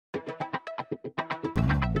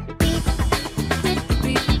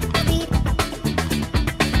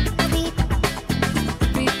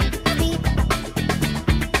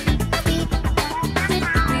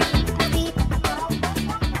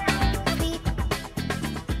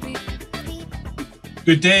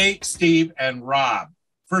Good day, Steve and Rob.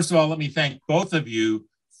 First of all, let me thank both of you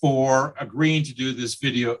for agreeing to do this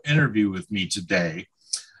video interview with me today.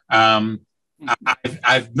 I've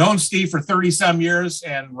known Steve for 30 some years,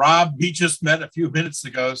 and Rob, we just met a few minutes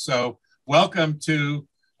ago. So welcome to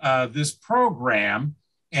this program.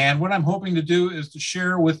 And what I'm hoping to do is to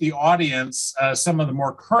share with the audience some of the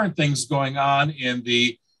more current things going on in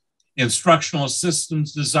the instructional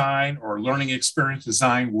systems design or learning experience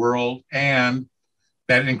design world, and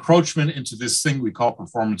that encroachment into this thing we call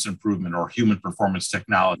performance improvement or human performance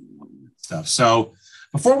technology stuff. So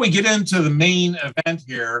before we get into the main event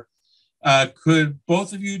here, could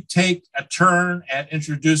both of you take a turn at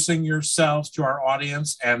introducing yourselves to our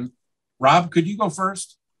audience? And Rob, could you go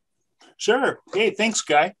first? Sure. Hey, thanks,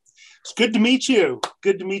 Guy. It's good to meet you.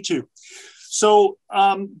 Good to meet you. So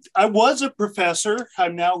I was a professor.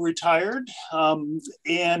 I'm now retired.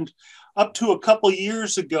 And up to a couple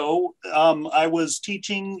years ago, I was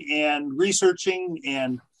teaching and researching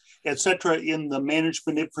and et cetera in the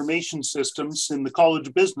management information systems in the College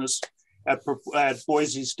of Business at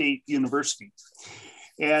Boise State University.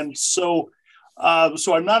 And so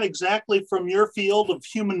I'm not exactly from your field of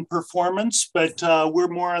human performance, but we're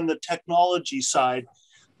more on the technology side.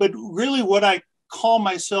 But really what I call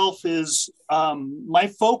myself is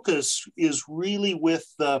my focus is really with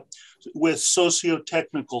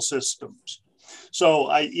socio-technical systems. So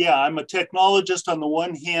I'm a technologist on the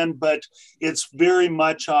one hand, but it's very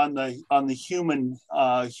much on the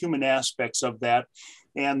human aspects of that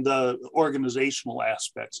and the organizational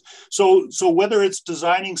aspects. So whether it's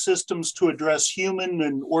designing systems to address human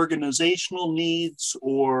and organizational needs,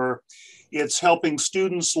 or it's helping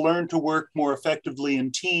students learn to work more effectively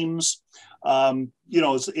in teams,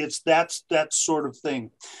 it's that sort of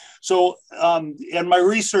thing. So, and my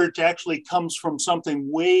research actually comes from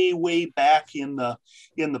something way back in the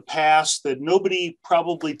past that nobody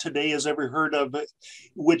probably today has ever heard of,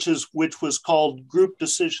 which was called group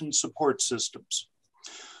decision support systems.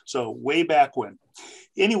 So way back when.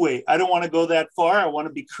 Anyway, I don't want to go that far. I want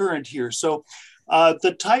to be current here. So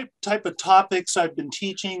the type of topics I've been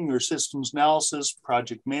teaching are systems analysis,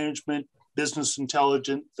 project management, business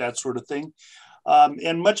intelligence, that sort of thing.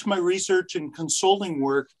 And much of my research and consulting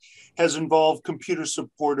work has involved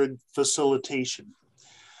computer-supported facilitation.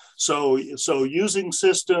 So using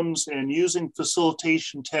systems and using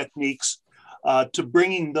facilitation techniques to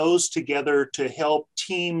bringing those together to help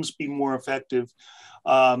teams be more effective,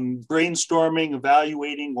 brainstorming,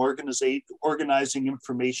 evaluating, organizing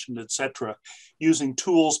information, etc., using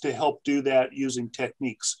tools to help do that using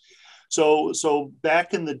techniques. So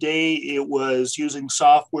back in the day, it was using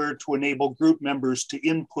software to enable group members to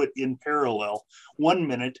input in parallel 1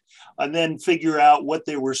 minute and then figure out what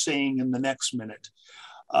they were saying in the next minute.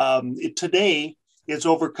 Today, it's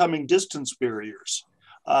overcoming distance barriers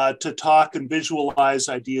to talk and visualize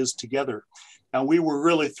ideas together. Now, we were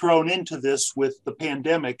really thrown into this with the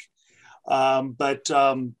pandemic, but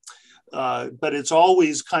it's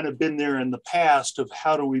always kind of been there in the past of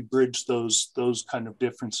how do we bridge those kind of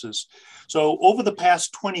differences. So over the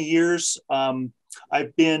past 20 years,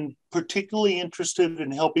 I've been particularly interested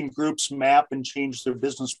in helping groups map and change their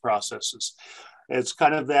business processes. It's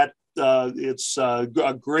kind of that, it's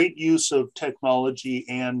a great use of technology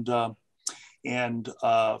and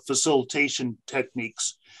facilitation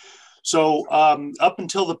techniques. So up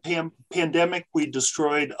until the pandemic, we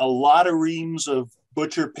destroyed a lot of reams of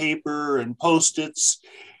butcher paper and Post-its,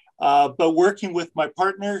 but working with my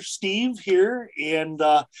partner, Steve, here, and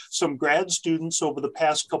some grad students over the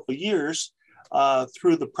past couple of years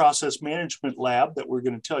through the process management lab that we're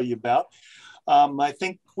going to tell you about, I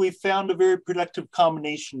think we found a very productive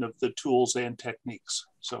combination of the tools and techniques.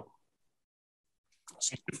 So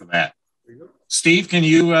thank you for that. Steve, can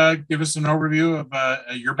you give us an overview of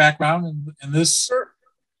your background in this? Sure.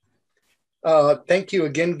 Thank you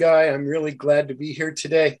again, Guy. I'm really glad to be here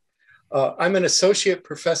today. I'm an associate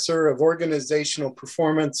professor of organizational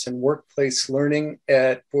performance and workplace learning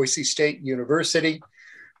at Boise State University.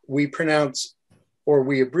 We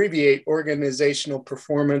abbreviate organizational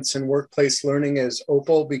performance and workplace learning as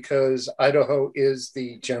OPWL because Idaho is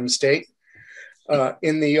the gem state.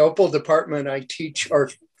 In the OPWL department, I teach our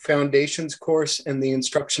foundations course and the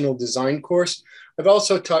instructional design course. I've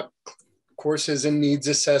also taught courses in needs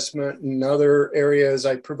assessment and other areas.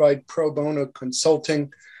 I provide pro bono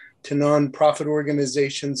consulting to nonprofit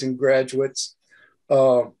organizations and graduates.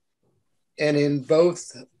 And in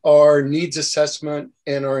both our needs assessment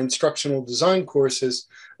and our instructional design courses,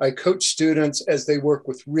 I coach students as they work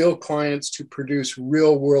with real clients to produce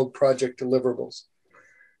real world project deliverables.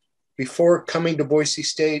 Before coming to Boise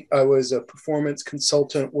State, I was a performance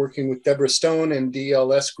consultant working with Deborah Stone and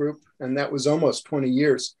DLS Group, and that was almost 20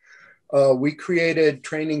 years. We created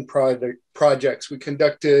training projects. We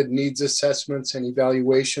conducted needs assessments and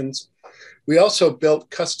evaluations. We also built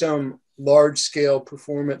custom large-scale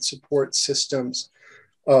performance support systems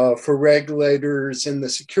for regulators in the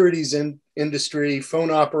securities industry, phone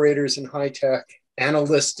operators in high tech,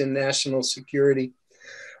 analysts in national security.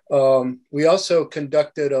 We also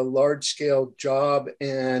conducted a large-scale job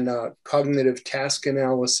and cognitive task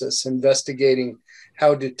analysis, investigating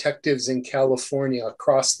how detectives in California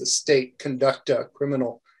across the state conduct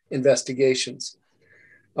criminal investigations.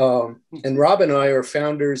 And Rob and I are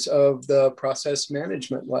founders of the Process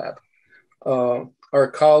Management Lab.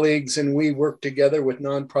 Our colleagues and we work together with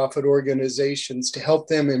nonprofit organizations to help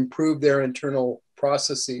them improve their internal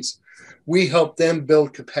processes. We help them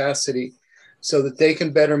build capacity so that they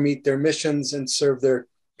can better meet their missions and serve their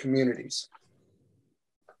communities.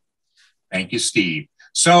 Thank you, Steve.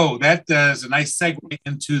 So that is a nice segue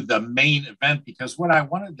into the main event, because what I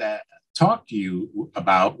wanted to talk to you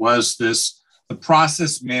about was the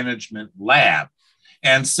Process Management Lab.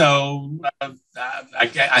 And so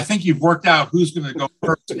I think you've worked out who's going to go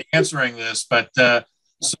first in answering this, but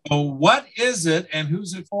so what is it and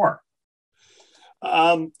who's it for?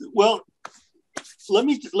 Well, let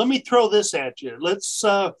me throw this at you. Let's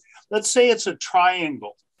say it's a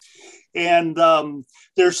triangle, and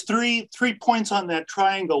there's three points on that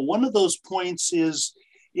triangle. One of those points is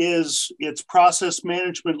it's Process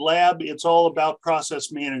Management Lab. It's all about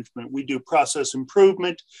process management. We do process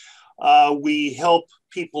improvement. We help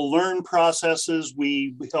people learn processes.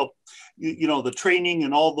 We help, the training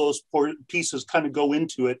and all those pieces kind of go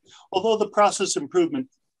into it. Although the process improvement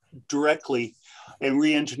directly and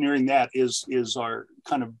re-engineering that is our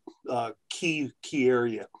kind of key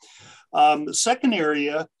area. The second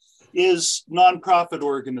area is nonprofit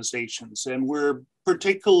organizations, and we're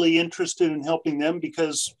particularly interested in helping them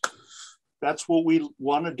because that's what we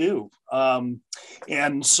want to do.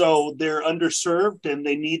 And so they're underserved and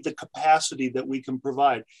they need the capacity that we can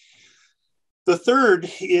provide. The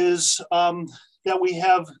third is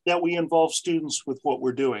that we involve students with what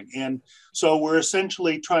we're doing. And so we're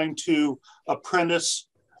essentially trying to apprentice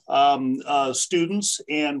students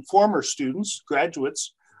and former students,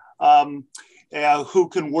 graduates, who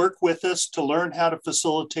can work with us to learn how to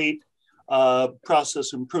facilitate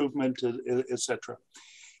process improvement, et cetera.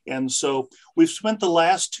 And so we've spent the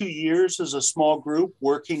last 2 years as a small group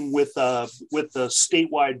working with the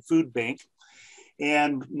statewide food bank.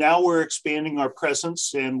 And now we're expanding our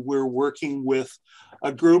presence, and we're working with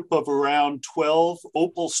a group of around 12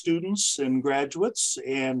 OPWL students and graduates.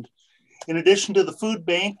 And in addition to the food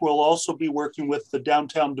bank, we'll also be working with the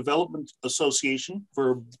Downtown Development Association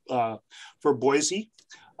for Boise,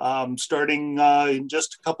 starting in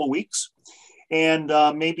just a couple weeks. And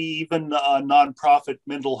maybe even a nonprofit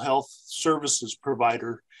mental health services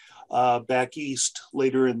provider back east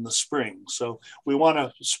later in the spring. So we want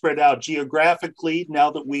to spread out geographically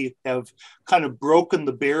now that we have kind of broken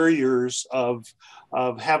the barriers of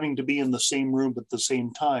having to be in the same room at the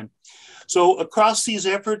same time. So across these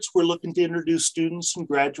efforts, we're looking to introduce students and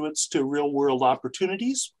graduates to real world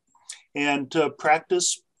opportunities and to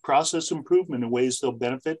practice process improvement in ways they'll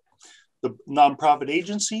benefit the nonprofit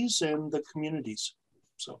agencies and the communities.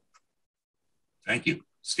 So, thank you.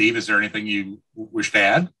 Steve, is there anything you wish to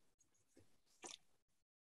add?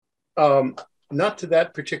 Not to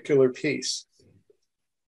that particular piece,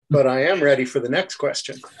 but I am ready for the next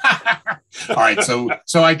question. All right,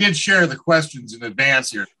 so I did share the questions in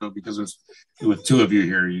advance here, because with two of you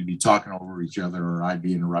here, you'd be talking over each other or I'd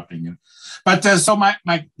be interrupting you. But so my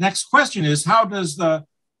next question is, how does the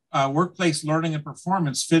workplace learning and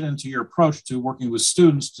performance fit into your approach to working with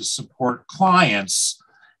students to support clients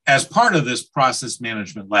as part of this process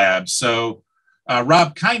management lab? So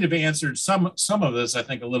Rob kind of answered some of this, I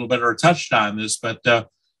think, a little bit, or touched on this, but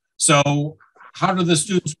so how do the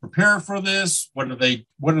students prepare for this? What are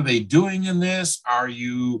they doing in this? Are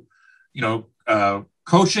you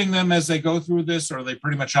coaching them as they go through this, or are they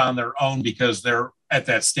pretty much on their own because they're at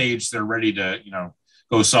that stage, they're ready to,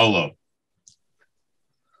 go solo?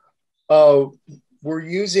 We're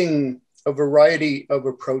using a variety of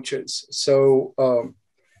approaches. So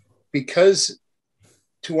because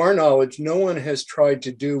to our knowledge, no one has tried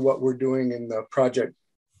to do what we're doing in the project,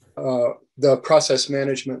 the process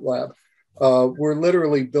management lab. We're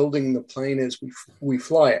literally building the plane as we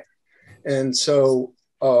fly it. And so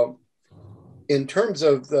in terms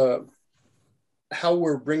of how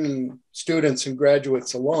we're bringing students and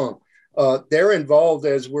graduates along, they're involved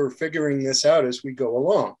as we're figuring this out as we go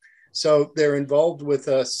along. So they're involved with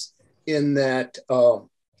us in that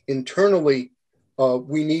internally,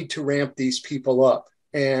 we need to ramp these people up.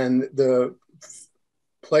 And the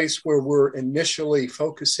place where we're initially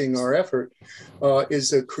focusing our effort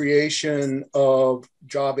is the creation of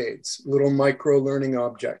job aids, little micro learning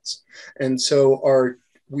objects. And so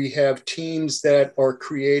we have teams that are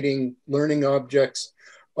creating learning objects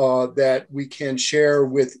that we can share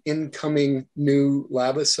with incoming new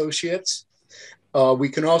lab associates. We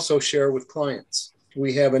can also share with clients.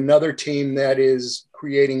 We have another team that is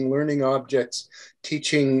creating learning objects,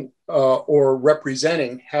 teaching or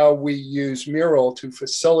representing how we use Mural to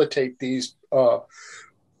facilitate these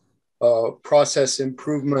process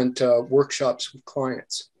improvement workshops with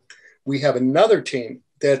clients. We have another team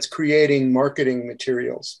that's creating marketing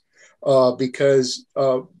materials because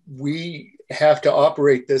we have to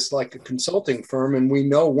operate this like a consulting firm, and we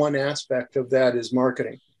know one aspect of that is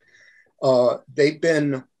marketing.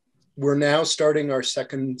 We're now starting our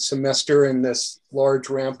second semester in this large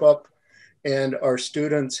ramp up, and our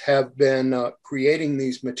students have been creating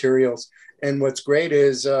these materials. And what's great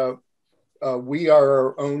is we are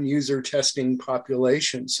our own user testing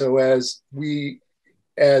population. So as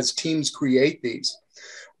teams create these,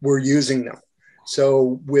 we're using them.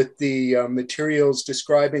 So with the materials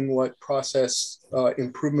describing what process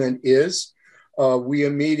improvement is, we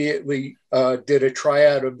immediately did a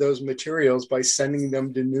tryout of those materials by sending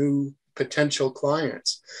them to new potential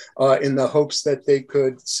clients in the hopes that they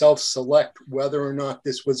could self-select whether or not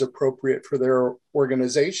this was appropriate for their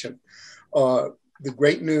organization. The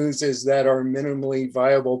great news is that our minimally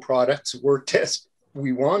viable products were tested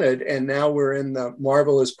we wanted, and now we're in the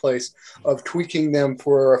marvelous place of tweaking them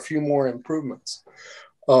for a few more improvements.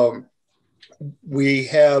 We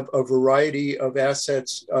have a variety of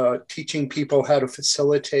assets teaching people how to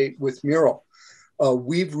facilitate with Mural.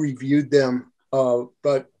 We've reviewed them,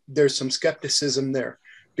 but there's some skepticism there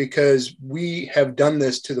because we have done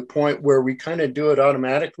this to the point where we kind of do it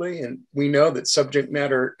automatically, and we know that subject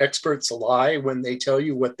matter experts lie when they tell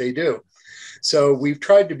you what they do. So we've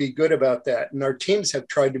tried to be good about that, and our teams have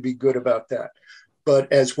tried to be good about that.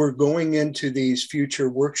 But as we're going into these future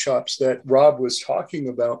workshops that Rob was talking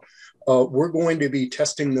about, we're going to be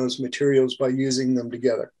testing those materials by using them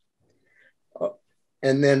together.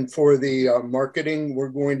 And then for the marketing, we're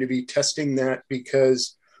going to be testing that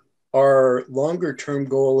because our longer term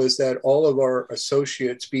goal is that all of our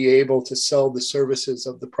associates be able to sell the services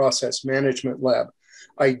of the process management lab.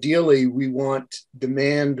 Ideally, we want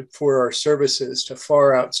demand for our services to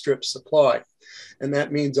far outstrip supply. And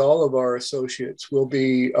that means all of our associates will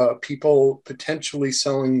be people potentially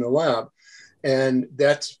selling the lab. And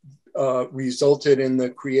that's resulted in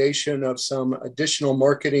the creation of some additional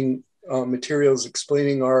marketing materials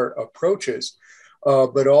explaining our approaches.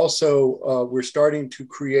 But also, we're starting to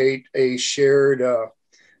create a shared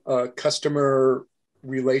customer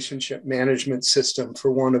relationship management system,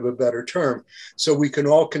 for want of a better term, so we can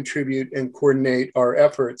all contribute and coordinate our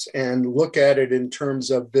efforts and look at it in terms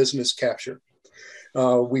of business capture.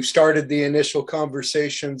 We've started the initial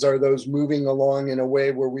conversations. Are those moving along in a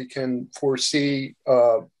way where we can foresee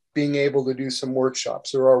being able to do some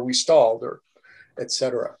workshops, or are we stalled, or et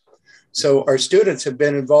cetera? So our students have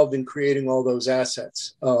been involved in creating all those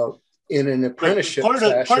assets in an apprenticeship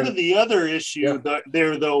fashion. Part of the other issue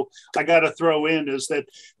there, though, I got to throw in is that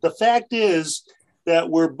the fact is that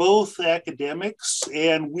we're both academics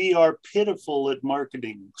and we are pitiful at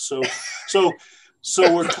marketing. So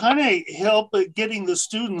we're kind of getting the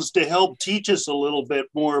students to help teach us a little bit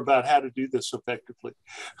more about how to do this effectively.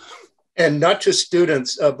 And not just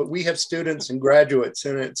students, but we have students and graduates,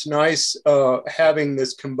 and it's nice having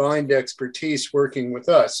this combined expertise working with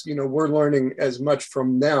us. You know, we're learning as much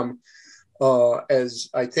from them as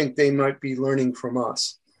I think they might be learning from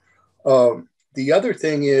us. The other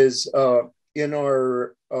thing is in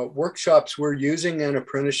our workshops, we're using an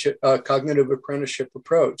apprenticeship, cognitive apprenticeship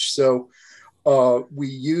approach. So we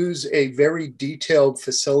use a very detailed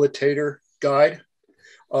facilitator guide,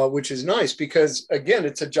 which is nice because, again,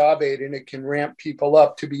 it's a job aid and it can ramp people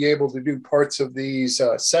up to be able to do parts of these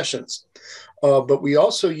sessions. But we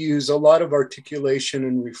also use a lot of articulation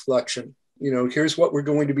and reflection. You know, here's what we're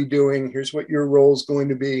going to be doing. Here's what your role is going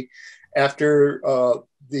to be. After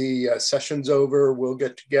the session's over, we'll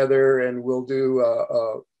get together and we'll do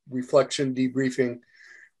a reflection, debriefing,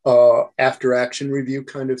 after action review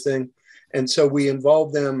kind of thing. And so we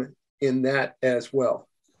involve them in that as well.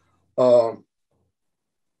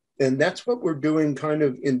 And that's what we're doing kind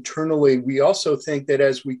of internally. We also think that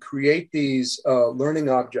as we create these learning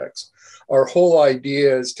objects, our whole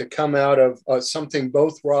idea is to come out of something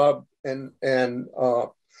both Rob and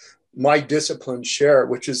my discipline share,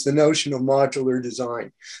 which is the notion of modular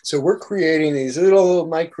design. So we're creating these little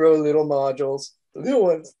modules, little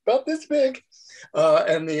ones about this big.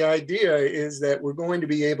 And the idea is that we're going to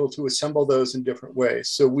be able to assemble those in different ways.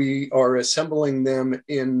 So we are assembling them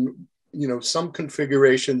in some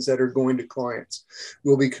configurations that are going to clients.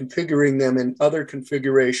 We'll be configuring them in other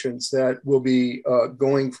configurations that will be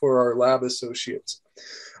going for our lab associates.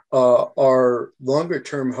 Our longer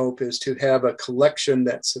term hope is to have a collection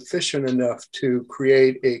that's sufficient enough to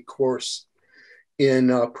create a course in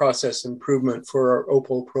process improvement for our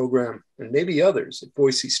OPWL program and maybe others at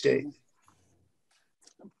Boise State.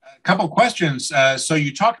 A couple of questions. So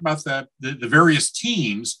you talked about the various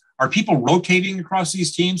teams. Are people rotating across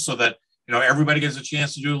these teams so that everybody gets a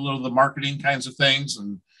chance to do a little of the marketing kinds of things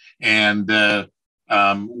and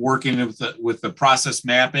working with the process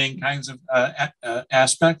mapping kinds of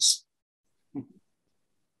aspects?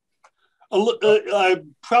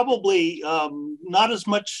 Probably not as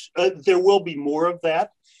much. There will be more of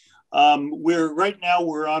that. Right now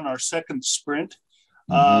we're on our second sprint.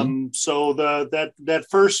 So that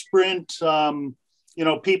first sprint,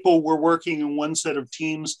 people were working in one set of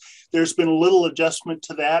teams. There's been a little adjustment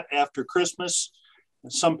to that after Christmas.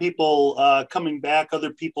 Some people coming back,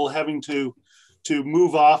 other people having to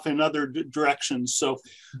move off in other directions. So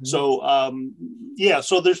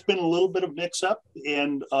there's been a little bit of mix up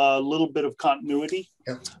and a little bit of continuity.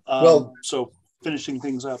 Yeah. So finishing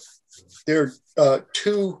things up. There are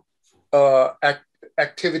two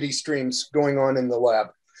activity streams going on in the lab.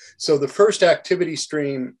 So the first activity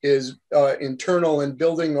stream is internal and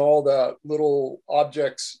building all the little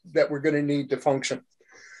objects that we're going to need to function.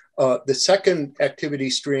 The second activity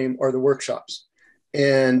stream are the workshops.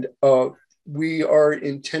 And we are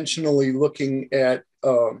intentionally looking at,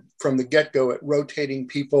 from the get-go, at rotating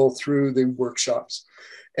people through the workshops.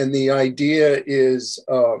 And the idea is,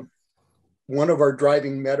 one of our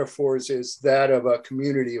driving metaphors is that of a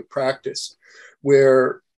community of practice,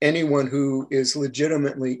 where anyone who is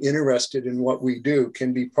legitimately interested in what we do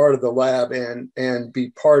can be part of the lab and be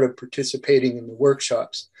part of participating in the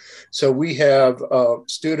workshops. So we have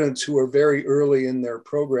students who are very early in their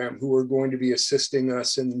program who are going to be assisting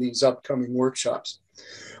us in these upcoming workshops.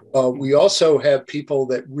 We also have people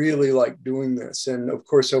that really like doing this. And of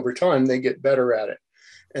course, over time, they get better at it.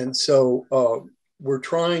 And so we're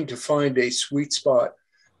trying to find a sweet spot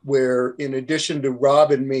where, in addition to Rob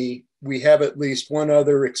and me, we have at least one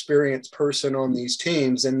other experienced person on these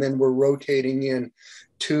teams, and then we're rotating in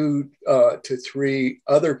 2 to 3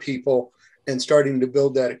 other people and starting to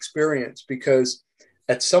build that experience. Because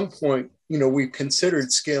at some point, we've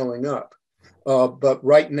considered scaling up, but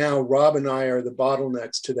right now, Rob and I are the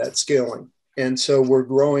bottlenecks to that scaling. And so we're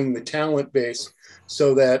growing the talent base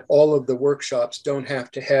so that all of the workshops don't have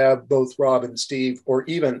to have both Rob and Steve, or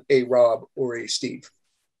even a Rob or a Steve.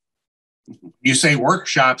 You say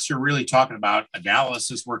workshops, you're really talking about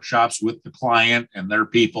analysis workshops with the client and their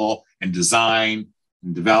people, and design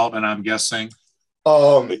and development, I'm guessing.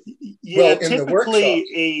 Typically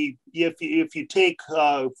if you take,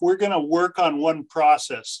 if we're going to work on one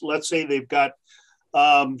process, let's say they've got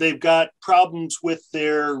problems with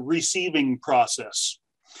their receiving process.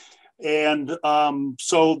 And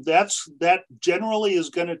so that generally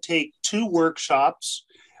is going to take 2 workshops,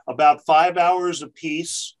 about 5 hours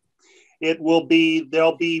apiece. There'll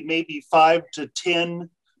be maybe 5 to 10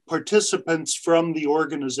 participants from the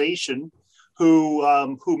organization who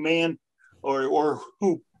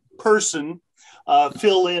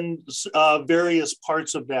fill in various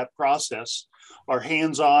parts of that process, or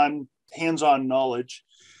hands-on knowledge,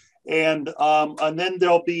 and then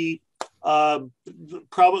there'll be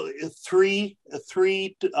probably three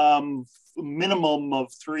minimum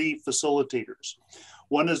of 3 facilitators.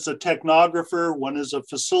 One is a technographer, one is a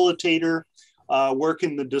facilitator,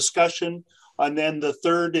 working the discussion, and then the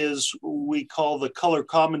third is we call the color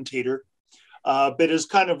commentator, but is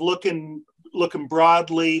kind of looking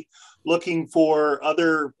broadly, looking for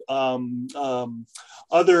other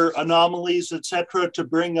anomalies, etc., to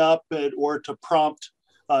bring up or to prompt,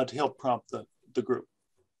 to help prompt the group.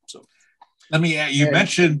 So. Let me add, you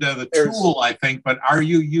mentioned the tool, I think, but are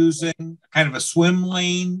you using kind of a swim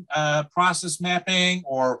lane process mapping,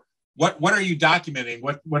 or what are you documenting?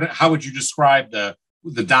 How would you describe the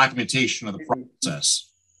documentation of the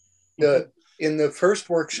process? In the first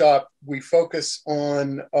workshop, we focus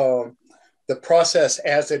on the process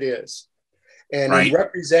as it is. And in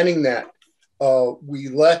representing that, we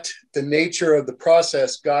let the nature of the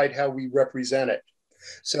process guide how we represent it.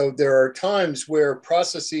 So there are times where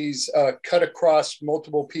processes cut across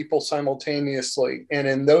multiple people simultaneously. And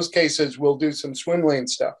in those cases, we'll do some swim lane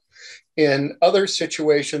stuff. In other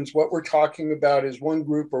situations, what we're talking about is one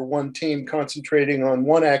group or one team concentrating on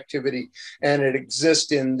one activity, and it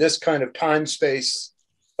exists in this kind of time space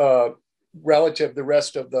relative to the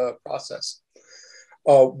rest of the process.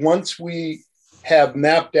 Once we have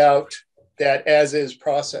mapped out that as-is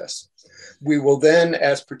process, we will then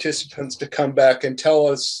ask participants to come back and tell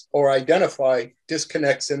us or identify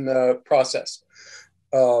disconnects in the process.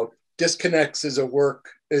 Disconnects is a word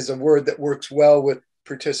that works well with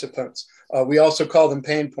participants. We also call them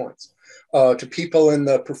pain points. To people in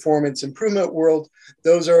the performance improvement world,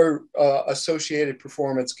 those are associated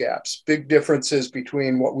performance gaps, big differences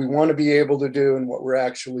between what we want to be able to do and what we're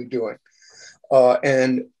actually doing.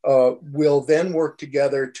 And we'll then work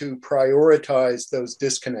together to prioritize those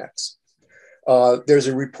disconnects. There's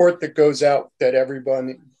a report that goes out that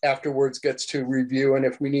everyone afterwards gets to review, and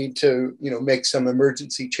if we need to, make some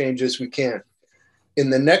emergency changes, we can. In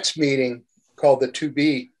the next meeting, called the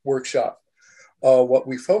 2B workshop, what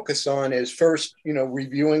we focus on is first,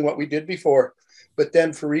 reviewing what we did before, but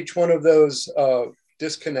then for each one of those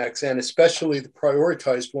disconnects, and especially the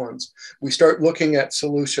prioritized ones, we start looking at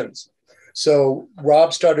solutions. So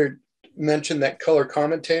Rob mentioned that color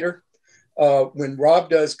commentator. When Rob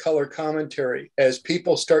does color commentary, as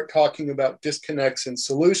people start talking about disconnects and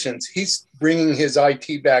solutions, he's bringing his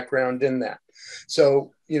IT background in that.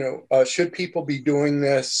 So, should people be doing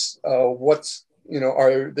this?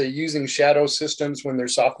 Are they using shadow systems when their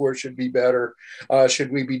software should be better?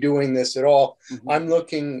 Should we be doing this at all? Mm-hmm. I'm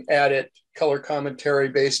looking at it, color commentary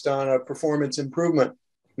based on a performance improvement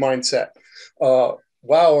mindset.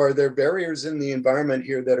 Wow, are there barriers in the environment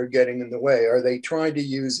here that are getting in the way? Are they trying to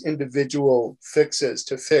use individual fixes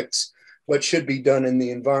to fix what should be done in the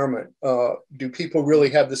environment? Do people really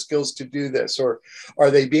have the skills to do this? Or are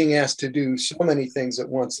they being asked to do so many things at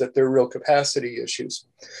once that they're real capacity issues?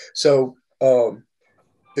 So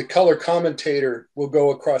the color commentator will go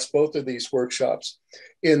across both of these workshops.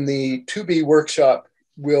 In the 2B workshop,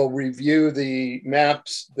 we'll review the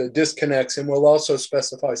maps, the disconnects, and we'll also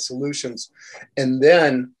specify solutions. And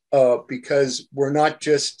then, because we're not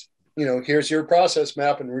just, here's your process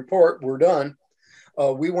map and report, we're done.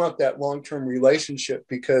 We want that long-term relationship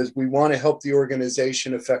because we want to help the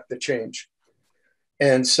organization affect the change.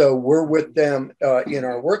 And so we're with them in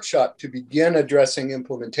our workshop to begin addressing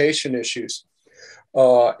implementation issues.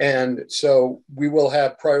 And so we will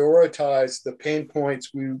have prioritized the pain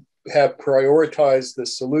points. We have prioritized the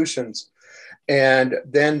solutions. And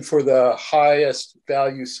then for the highest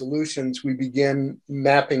value solutions, we begin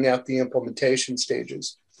mapping out the implementation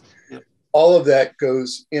stages. Yep. All of that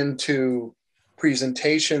goes into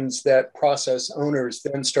presentations that process owners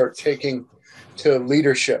then start taking to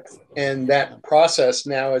leadership. And that process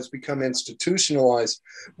now has become institutionalized,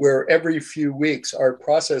 where every few weeks our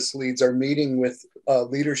process leads are meeting with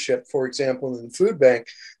leadership, for example, in the food bank,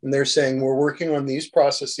 and they're saying, we're working on these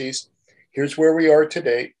processes. Here's where we are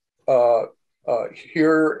today.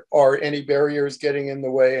 Here are any barriers getting in the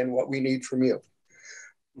way and what we need from you.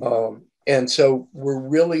 And so we're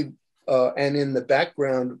really, and in the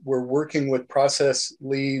background, we're working with process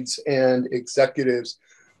leads and executives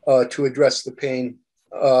to address the pain,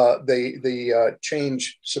 the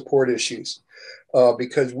change support issues.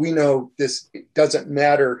 Because we know this doesn't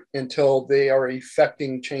matter until they are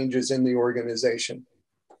effecting changes in the organization.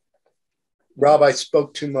 Rob, I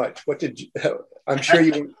spoke too much. What did you? I'm sure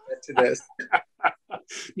you went to this.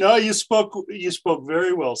 No, you spoke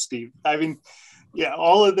very well, Steve. I mean, yeah,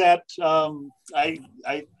 all of that.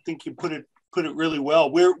 I think you put it really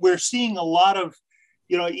well. We're seeing a lot of,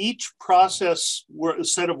 each process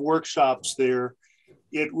set of workshops there.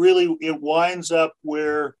 It winds up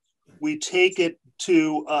where we take it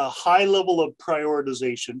to a high level of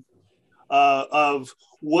prioritization of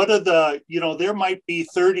what are the, there might be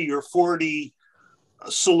 30 or 40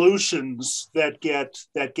 solutions that get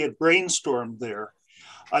brainstormed there.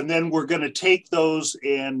 And then we're going to take those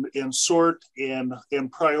and sort and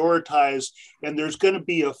prioritize. And there's going to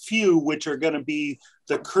be a few which are going to be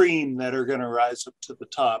the cream that are going to rise up to the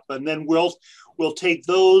top. And then we'll take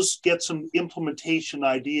those, get some implementation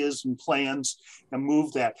ideas and plans and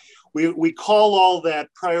move that. We call all that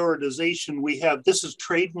prioritization. This is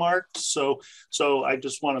trademarked. So I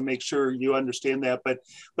just want to make sure you understand that. But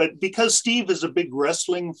because Steve is a big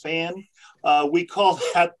wrestling fan, we call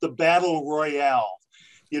that the battle royale.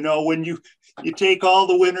 When you take all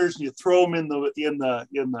the winners and you throw them in the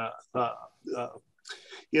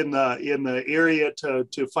area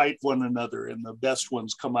to fight one another, and the best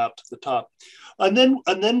ones come out to the top. And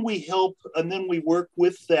then we work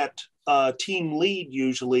with that team lead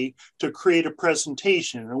usually to create a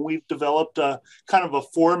presentation. And we've developed a kind of a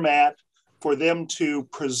format for them to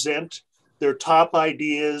present their top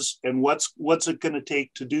ideas and what's it going to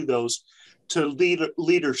take to do those to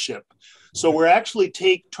leadership. So we're actually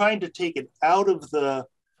trying to take it out of the,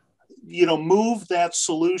 move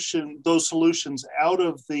those solutions out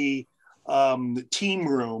of the team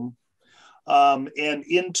room and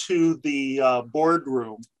into the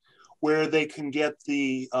boardroom, where they can get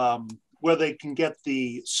the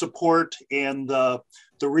support and the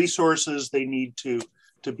resources they need to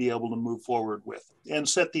be able to move forward with and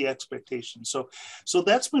set the expectations. So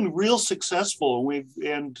that's been real successful.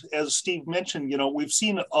 And as Steve mentioned, we've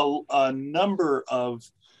seen a number of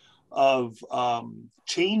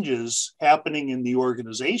changes happening in the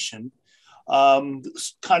organization,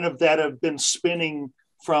 kind of that have been spinning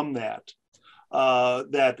from that.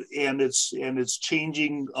 And it's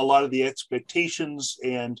changing a lot of the expectations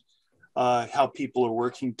and how people are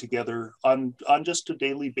working together on just a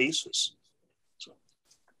daily basis.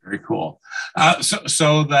 Very cool.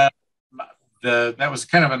 So that was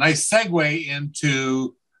kind of a nice segue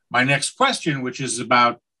into my next question, which is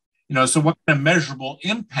about, so what kind of measurable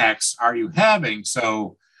impacts are you having?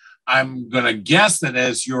 So I'm going to guess that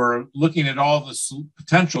as you're looking at all the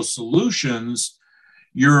potential solutions,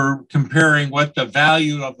 you're comparing what the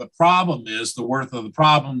value of the problem is, the worth of the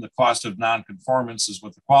problem, the cost of nonconformance is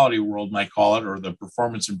what the quality world might call it, or the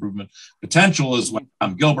performance improvement potential is what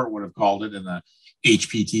Gilbert would have called it in the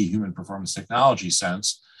HPT, human performance technology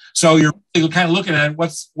sense. So you're kind of looking at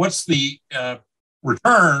what's the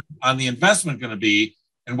return on the investment going to be,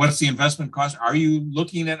 and what's the investment cost? Are you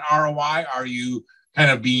looking at ROI? Are you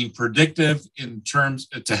kind of being predictive in terms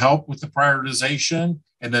to help with the prioritization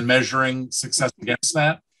and then measuring success against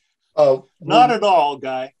that? Oh, not at all,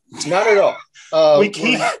 Guy. Not at all. We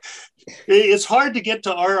can't. It's hard to get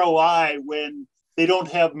to ROI when they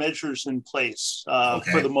don't have measures in place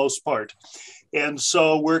for the most part. And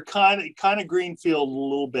so we're kind of greenfield a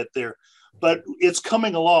little bit there, but it's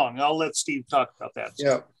coming along. I'll let Steve talk about that.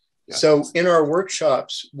 Yeah. So in our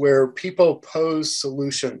workshops where people pose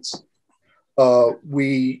solutions,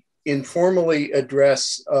 we informally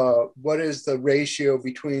address what is the ratio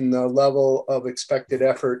between the level of expected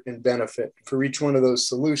effort and benefit for each one of those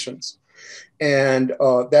solutions. And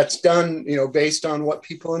that's done, based on what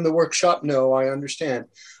people in the workshop know, I understand.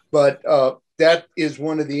 But that is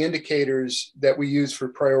one of the indicators that we use for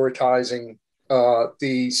prioritizing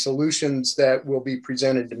the solutions that will be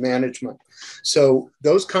presented to management. So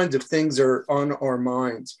those kinds of things are on our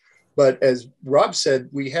minds. But as Rob said,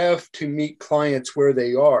 we have to meet clients where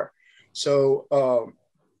they are. So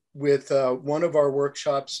with one of our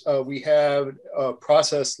workshops, we have a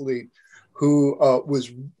process lead who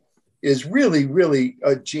is really, really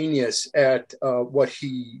a genius at what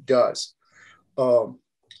he does.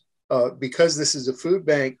 Because this is a food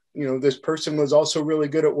bank, this person was also really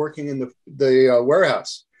good at working in the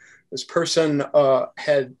warehouse. This person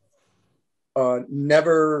had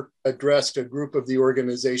never addressed a group of the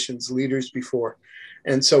organization's leaders before.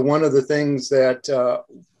 And so one of the things that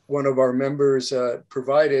one of our members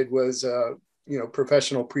provided was,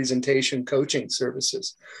 professional presentation coaching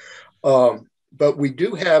services. But we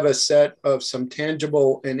do have a set of some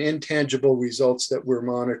tangible and intangible results that we're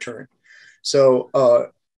monitoring. So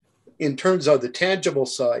in terms of the tangible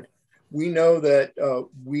side, we know that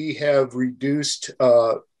we have reduced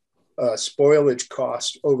spoilage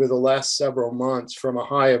cost over the last several months from a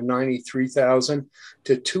high of $93,000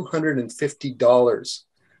 to $250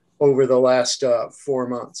 over the last 4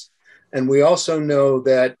 months. And we also know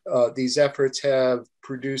that these efforts have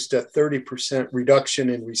produced a 30% reduction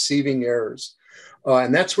in receiving errors.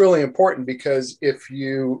 And that's really important because if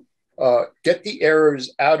you get the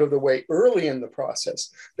errors out of the way early in the process,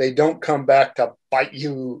 they don't come back to bite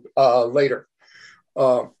you later.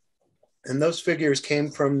 And those figures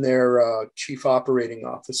came from their chief operating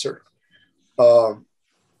officer.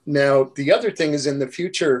 Now, the other thing is in the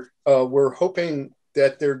future, we're hoping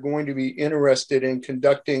that they're going to be interested in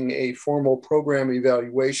conducting a formal program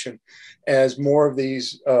evaluation as more of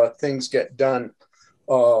these things get done.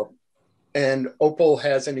 And OPWL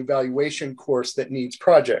has an evaluation course that needs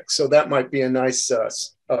projects. So that might be a nice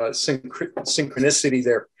synchronicity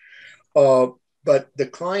there. But the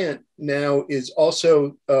client now is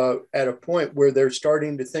also at a point where they're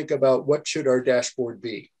starting to think about what should our dashboard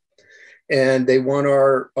be. And they want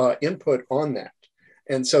our input on that.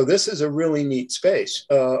 And so this is a really neat space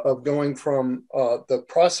of going from the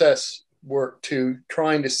process work to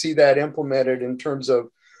trying to see that implemented in terms of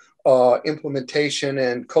implementation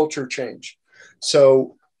and culture change.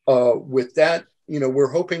 So with that,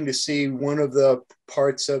 we're hoping to see one of the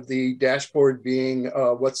parts of the dashboard being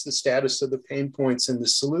what's the status of the pain points and the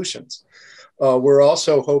solutions. We're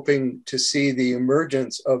also hoping to see the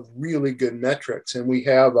emergence of really good metrics. And we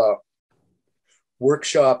have a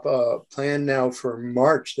workshop planned now for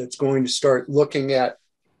March that's going to start looking at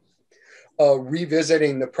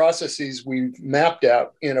revisiting the processes we've mapped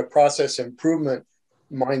out in a process improvement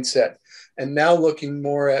mindset, and now looking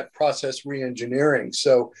more at process reengineering.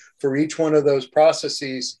 So for each one of those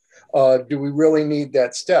processes, do we really need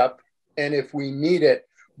that step? And if we need it,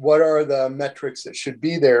 what are the metrics that should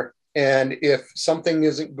be there? And if something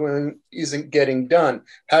isn't getting done,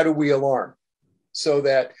 how do we alarm? So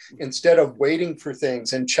that instead of waiting for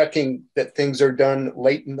things and checking that things are done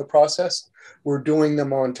late in the process, we're doing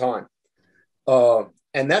them on time.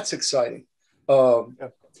 And that's exciting.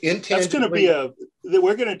 That's going to be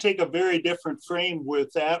we're going to take a very different frame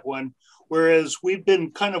with that one. Whereas we've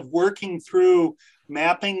been kind of working through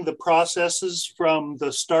mapping the processes from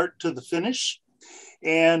the start to the finish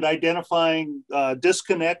and identifying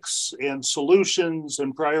disconnects and solutions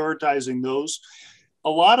and prioritizing those. A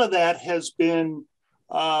lot of that has been,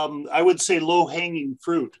 I would say, low-hanging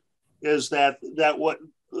fruit, is that what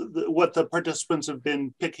the participants have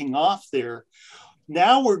been picking off there.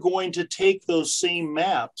 Now we're going to take those same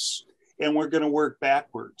maps and we're going to work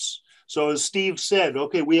backwards. So as Steve said,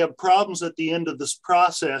 okay, we have problems at the end of this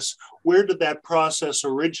process. Where did that process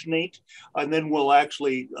originate? And then we'll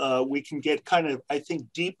actually, we can get kind of, I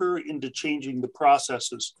think, deeper into changing the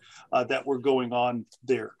processes that were going on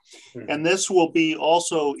there. Mm-hmm. And this will be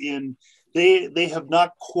also in, they have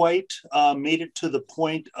not quite made it to the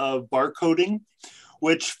point of barcoding,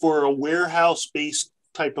 which for a warehouse-based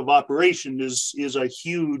type of operation is a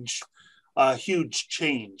huge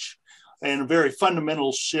change and a very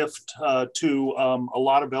fundamental shift to a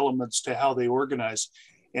lot of elements to how they organize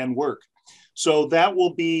and work. So that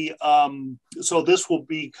will be, so this will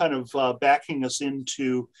be kind of backing us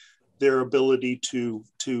into their ability to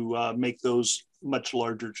make those much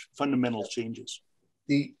larger fundamental changes.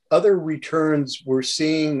 The other returns we're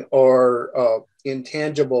seeing are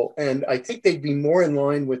intangible, and I think they'd be more in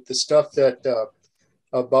line with the stuff that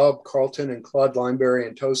Bob Carlton and Claude Lineberry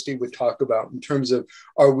and Toasty would talk about in terms of,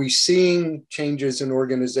 are we seeing changes in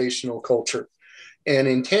organizational culture? And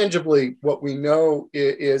intangibly, what we know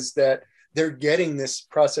is that they're getting this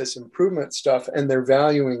process improvement stuff and they're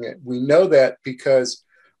valuing it. We know that because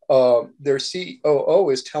their COO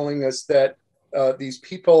is telling us that these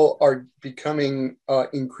people are becoming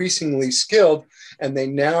increasingly skilled, and they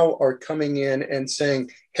now are coming in and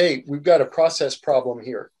saying, hey, we've got a process problem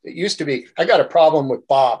here. It used to be, I got a problem with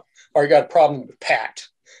Bob, or I got a problem with Pat.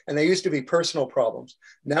 And they used to be personal problems.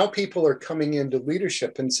 Now people are coming into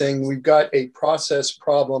leadership and saying, we've got a process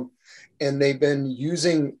problem. And they've been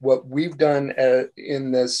using what we've done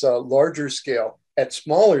in this larger scale at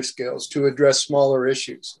smaller scales to address smaller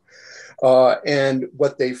issues. And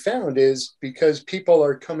what they found is, because people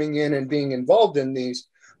are coming in and being involved in these,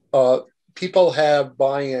 people have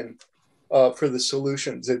buy-in for the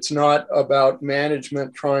solutions. It's not about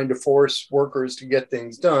management trying to force workers to get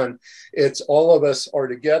things done. It's all of us are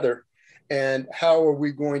together. And how are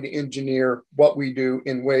we going to engineer what we do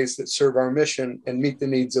in ways that serve our mission and meet the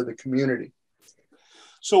needs of the community?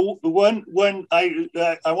 So when I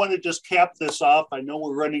want to just cap this off, I know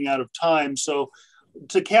we're running out of time. So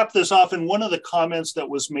to cap this off, and one of the comments that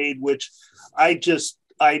was made, which I just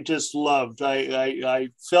loved, I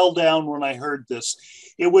fell down when I heard this.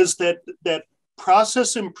 It was that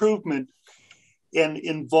process improvement and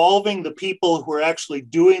involving the people who are actually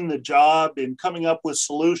doing the job and coming up with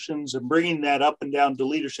solutions and bringing that up and down to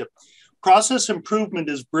leadership. Process improvement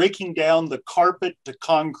is breaking down the carpet to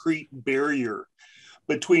concrete barrier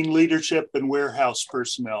between leadership and warehouse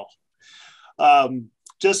personnel. That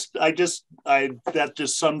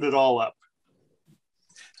just summed it all up.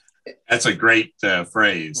 That's a great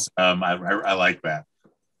phrase. I like that.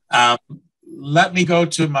 Let me go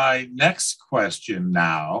to my next question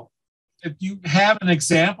now. If you have an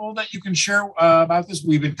example that you can share about this,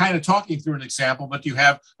 we've been kind of talking through an example, but do you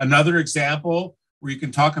have another example where you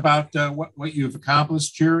can talk about what you've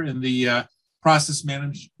accomplished here in the process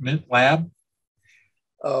management lab?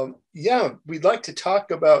 Yeah, we'd like to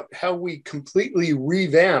talk about how we completely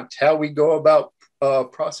revamped how we go about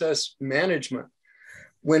process management.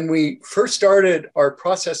 When we first started our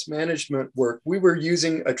process management work, we were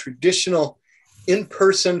using a traditional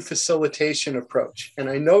in-person facilitation approach. And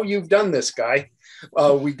I know you've done this, Guy.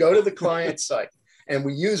 We go to the client site and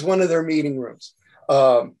we use one of their meeting rooms.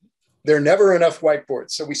 There are never enough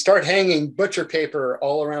whiteboards. So we start hanging butcher paper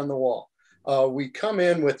all around the wall. We come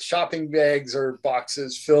in with shopping bags or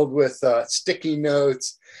boxes filled with sticky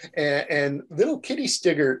notes and little kitty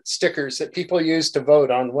stickers that people use to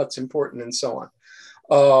vote on what's important and so on.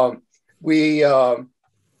 We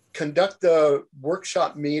conduct the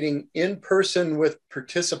workshop meeting in person with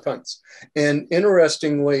participants. And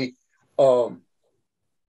interestingly,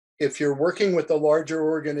 if you're working with a larger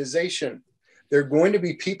organization, there are going to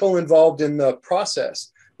be people involved in the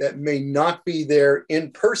process that may not be there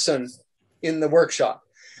in person in the workshop.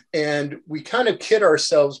 And we kind of kid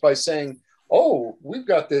ourselves by saying, oh, we've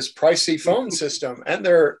got this pricey phone system. And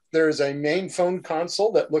there's a main phone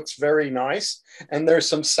console that looks very nice. And there's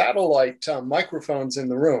some satellite microphones in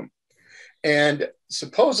the room. And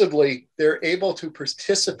supposedly they're able to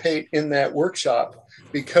participate in that workshop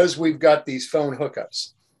because we've got these phone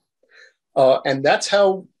hookups. And that's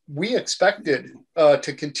how we expected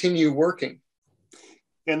to continue working.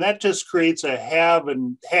 And that just creates a have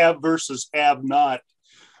versus have not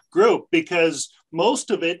group, because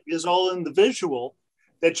most of it is all in the visual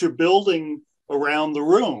that you're building around the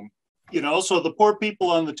room, so the poor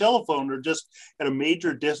people on the telephone are just at a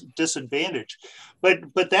major disadvantage.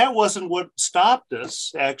 But that wasn't what stopped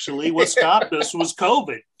us. Actually, what stopped us was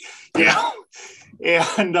COVID.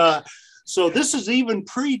 And so this is even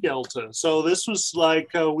pre-Delta. So this was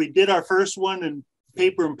like we did our first one in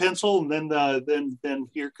paper and pencil, and then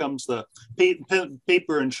here comes the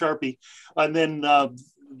paper and Sharpie, and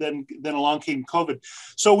then along came COVID.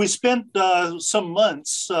 So we spent some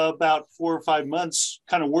months, about 4 or 5 months,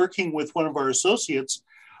 kind of working with one of our associates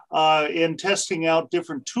in testing out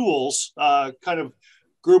different tools, kind of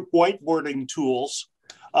group whiteboarding tools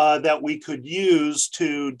that we could use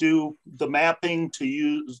to do the mapping, to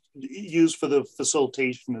use for the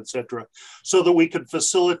facilitation, et cetera, so that we could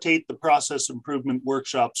facilitate the process improvement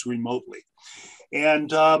workshops remotely.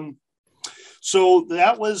 And so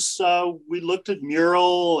that was, we looked at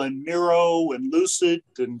Mural and Miro and Lucid,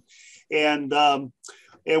 and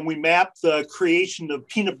we mapped the creation of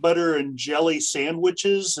peanut butter and jelly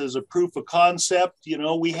sandwiches as a proof of concept.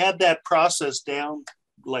 We had that process down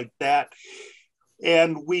like that.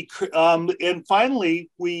 And and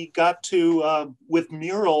finally we got to, with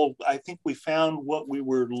Mural, I think we found what we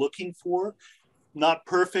were looking for. Not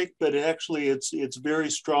perfect, but it's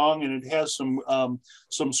very strong, and it has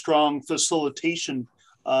some strong facilitation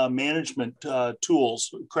management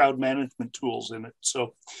tools, crowd management tools in it.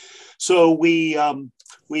 So we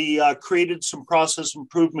created some process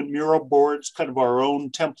improvement mural boards, kind of our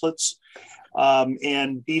own templates,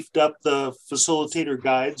 and beefed up the facilitator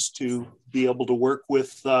guides to be able to work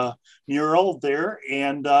with Mural there,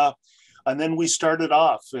 and then we started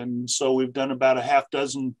off, and so we've done about a half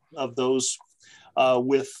dozen of those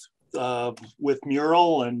with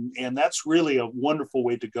Mural, and that's really a wonderful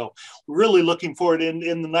way to go. We're really looking forward, and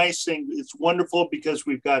the nice thing, it's wonderful because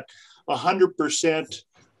we've got 100%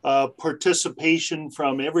 participation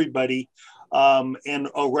from everybody and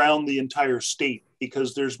around the entire state,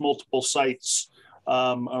 because there's multiple sites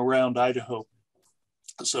around Idaho.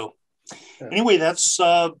 So anyway, that's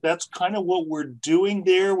kind of what we're doing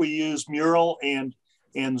there. We use Mural and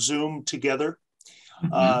Zoom together.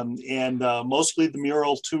 And mostly the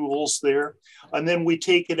Mural tools there. And then we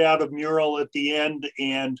take it out of Mural at the end,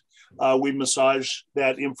 and we massage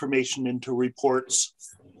that information into reports,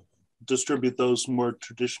 distribute those in more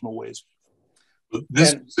traditional ways.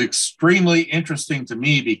 This is extremely interesting to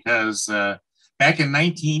me because back in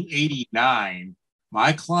 1989,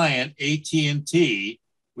 my client, AT&T,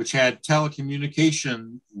 which had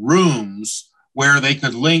telecommunication rooms where they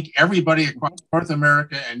could link everybody across North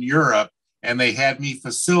America and Europe, and they had me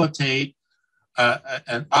facilitate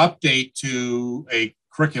an update to a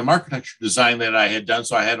curriculum architecture design that I had done.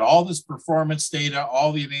 So I had all this performance data,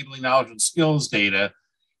 all the enabling knowledge and skills data,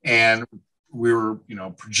 and we were,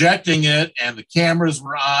 projecting it, and the cameras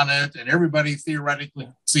were on it, and everybody theoretically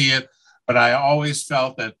could see it. But I always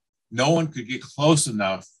felt that no one could get close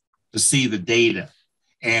enough to see the data.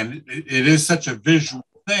 And it is such a visual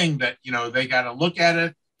thing that, they got to look at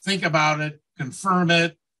it, think about it, confirm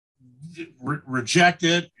it, reject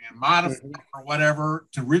it, and modify it or whatever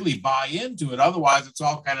to really buy into it. Otherwise, it's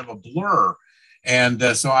all kind of a blur. And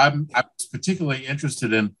so I'm particularly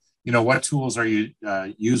interested in, what tools are you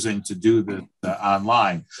using to do the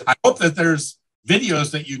online? I hope that there's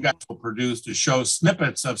videos that you guys will produce to show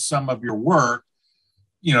snippets of some of your work,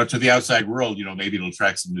 to the outside world. Maybe it'll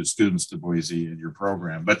attract some new students to Boise in your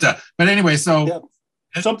program. But anyway, so yeah.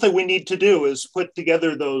 Something we need to do is put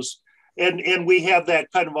together those. And we have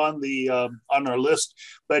that kind of on our list,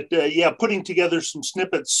 but putting together some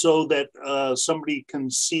snippets so that somebody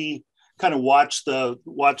can see, kind of watch the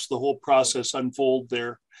whole process unfold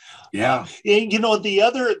there. Yeah. And, the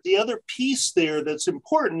other piece there that's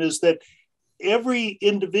important is that every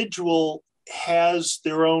individual has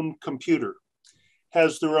their own computer,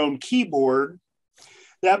 has their own keyboard,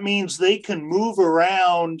 that means they can move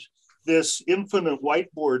around this infinite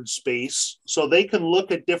whiteboard space, so they can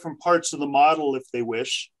look at different parts of the model if they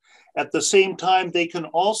wish. At the same time, we can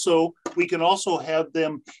also have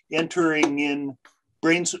them entering in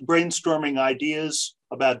brainstorming ideas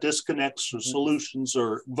about disconnects or solutions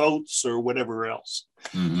or votes or whatever else.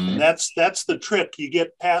 And that's the trick. You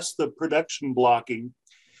get past the production blocking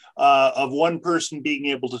of one person being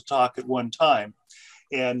able to talk at one time.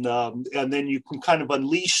 And then you can kind of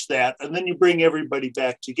unleash that, and then you bring everybody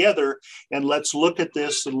back together and let's look at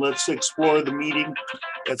this and let's explore the meeting,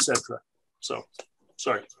 etc. So,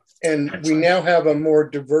 sorry. And we now have a more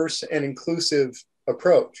diverse and inclusive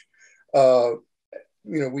approach.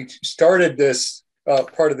 We started this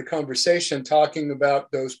part of the conversation talking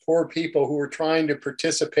about those poor people who were trying to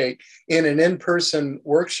participate in an in-person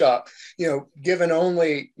workshop, given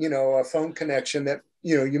only, a phone connection that,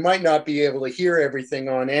 you might not be able to hear everything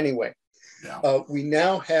on anyway. Yeah. We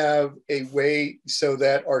now have a way so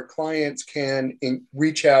that our clients can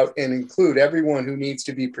reach out and include everyone who needs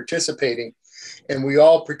to be participating. And we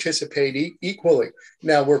all participate equally.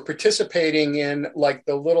 Now we're participating in like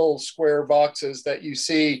the little square boxes that you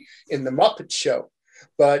see in the Muppet Show,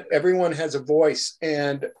 but everyone has a voice.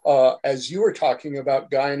 And as you were talking about,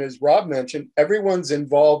 Guy, and as Rob mentioned, everyone's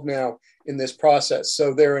involved now in this process.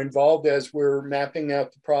 So they're involved as we're mapping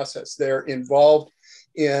out the process. They're involved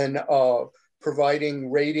in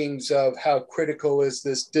providing ratings of how critical is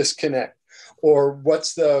this disconnect, or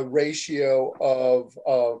what's the ratio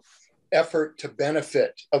of effort to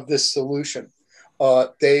benefit of this solution.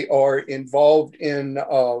 They are involved in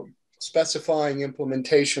specifying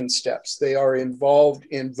implementation steps. They are involved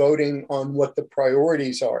in voting on what the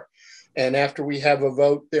priorities are. And after we have a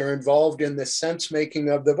vote, they're involved in the sense making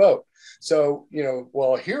of the vote. So,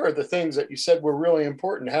 well, here are the things that you said were really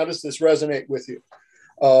important. How does this resonate with you?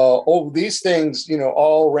 These things,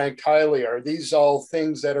 all ranked highly. Are these all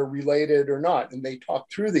things that are related or not? And they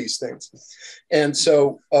talk through these things. And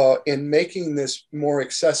so in making this more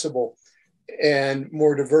accessible and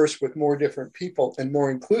more diverse with more different people and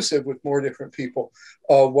more inclusive with more different people,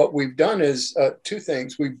 what we've done is two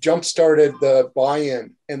things. We've jump-started the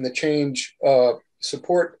buy-in and the change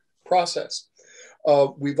support process.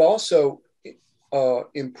 We've also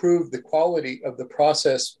improved the quality of the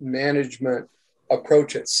process management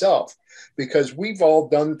approach itself, because we've all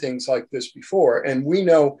done things like this before. And we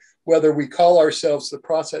know, whether we call ourselves the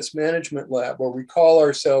process management lab or we call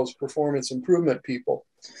ourselves performance improvement people,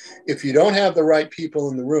 if you don't have the right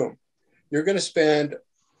people in the room, you're going to spend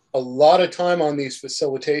a lot of time on these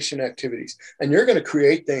facilitation activities, and you're going to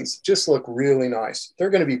create things that just look really nice. They're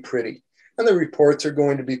going to be pretty, and the reports are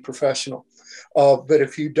going to be professional. But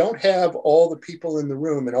if you don't have all the people in the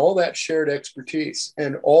room and all that shared expertise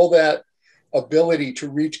and all that ability to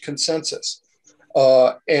reach consensus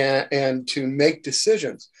and to make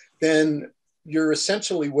decisions, then you're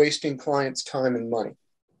essentially wasting clients' time and money.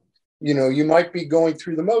 You might be going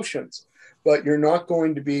through the motions, but you're not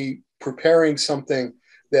going to be preparing something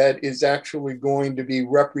that is actually going to be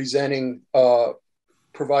representing,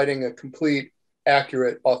 providing a complete,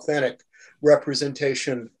 accurate, authentic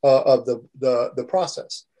representation of the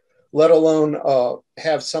process, let alone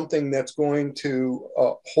have something that's going to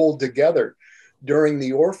hold together during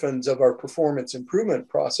the orphans of our performance improvement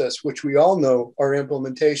process, which we all know are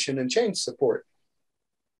implementation and change support.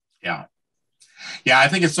 Yeah. Yeah, I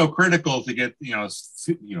think it's so critical to get,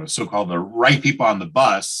 so-called the right people on the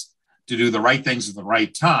bus to do the right things at the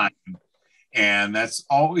right time. And that's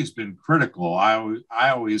always been critical. I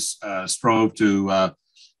always strove to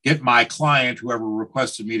get my client, whoever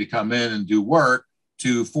requested me to come in and do work,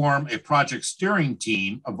 to form a project steering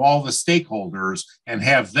team of all the stakeholders and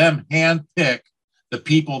have them handpick the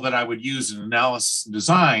people that I would use in analysis and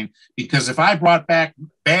design. Because if I brought back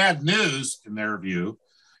bad news, in their view,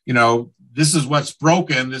 this is what's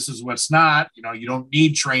broken, this is what's not, you don't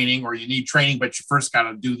need training, or you need training, but you first got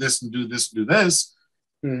to do this and do this and do this.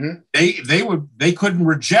 Mm-hmm. They couldn't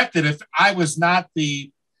reject it if I was not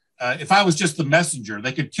if I was just the messenger.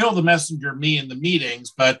 They could kill the messenger, me, in the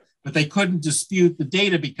meetings, but they couldn't dispute the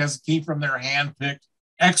data because it came from their handpicked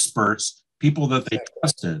experts, people that they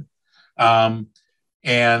trusted. So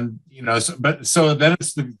then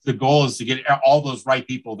it's the goal is to get all those right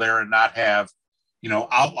people there and not have,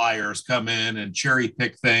 outliers come in and cherry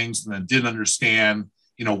pick things and then didn't understand,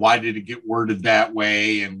 why did it get worded that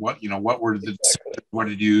way, and what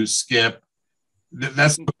did you skip?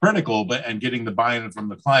 That's critical, and getting the buy-in from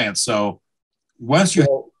the client. So once you have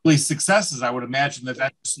these successes, I would imagine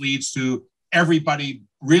that just leads to everybody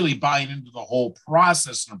really buying into the whole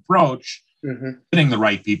process and approach, getting the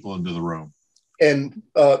right people into the room. And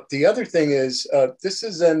the other thing is, this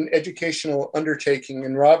is an educational undertaking,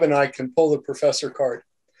 and Rob and I can pull the professor card,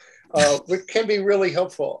 which can be really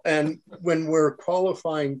helpful. And when we're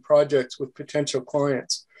qualifying projects with potential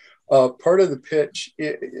clients, part of the pitch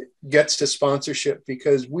it gets to sponsorship,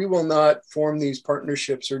 because we will not form these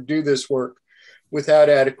partnerships or do this work without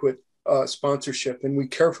adequate sponsorship. And we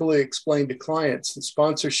carefully explain to clients that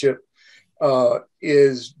sponsorship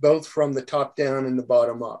is both from the top down and the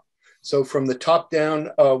bottom up. So from the top down,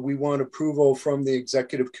 we want approval from the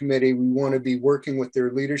executive committee. We want to be working with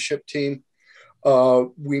their leadership team.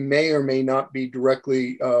 We may or may not be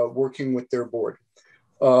directly working with their board.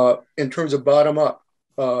 In terms of bottom up,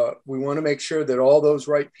 we want to make sure that all those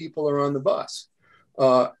right people are on the bus.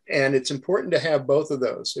 And it's important to have both of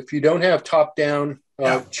those. If you don't have top down,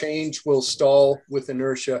 change will stall with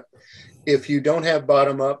inertia. If you don't have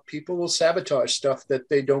bottom up, people will sabotage stuff that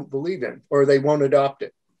they don't believe in, or they won't adopt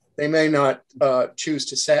it. They may not choose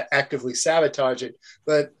to actively sabotage it,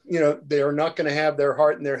 but they are not going to have their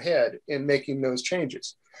heart and their head in making those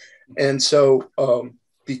changes. And so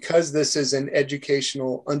because this is an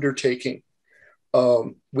educational undertaking,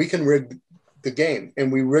 we can rig the game,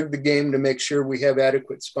 and we rig the game to make sure we have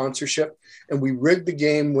adequate sponsorship, and we rig the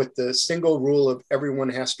game with the single rule of everyone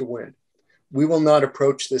has to win. We will not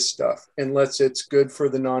approach this stuff unless it's good for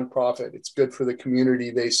the nonprofit, it's good for the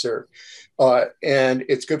community they serve, and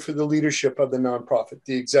it's good for the leadership of the nonprofit,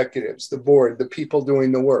 the executives, the board, the people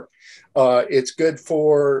doing the work. It's good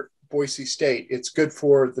for Boise State. It's good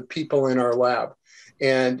for the people in our lab.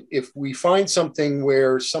 And if we find something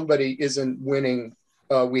where somebody isn't winning,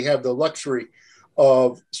 we have the luxury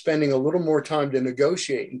of spending a little more time to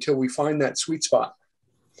negotiate until we find that sweet spot.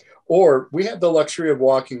 Or we have the luxury of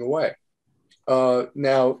walking away.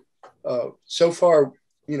 So far,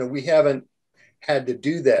 we haven't had to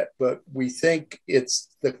do that, but we think it's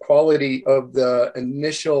the quality of the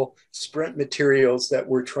initial sprint materials that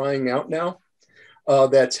we're trying out now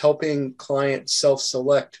that's helping clients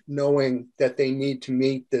self-select, knowing that they need to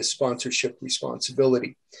meet this sponsorship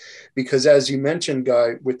responsibility. Because as you mentioned,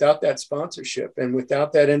 Guy, without that sponsorship and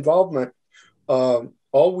without that involvement, all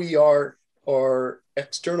we are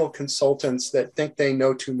external consultants that think they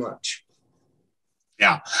know too much.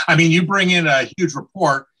 Yeah. I mean, you bring in a huge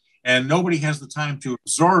report and nobody has the time to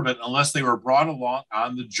absorb it unless they were brought along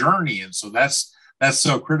on the journey. And so that's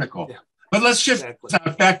so critical. Yeah. But let's shift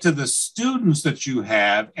back to the students that you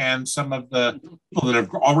have and some of the people that have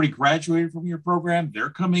already graduated from your program. They're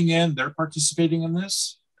coming in, they're participating in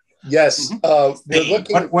this. Yes. We're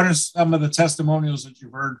looking. What are some of the testimonials that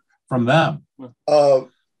you've heard from them?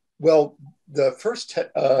 Well, the first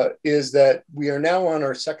is that we are now on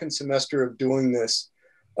our second semester of doing this.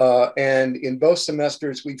 And in both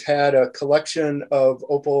semesters, we've had a collection of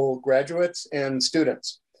OPWL graduates and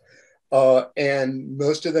students. And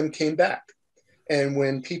most of them came back. And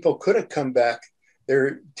when people couldn't come back,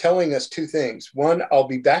 they're telling us two things. One, I'll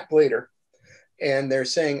be back later. And they're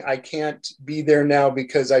saying, I can't be there now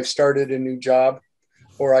because I've started a new job,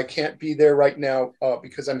 or I can't be there right now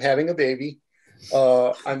because I'm having a baby.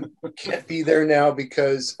 I can't be there now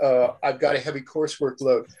because I've got a heavy coursework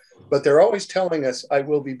load. But they're always telling us I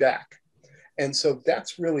will be back. And so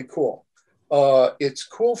that's really cool. It's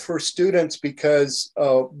cool for students because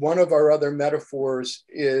one of our other metaphors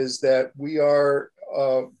is that we are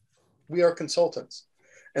consultants,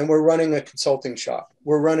 and we're running a consulting shop.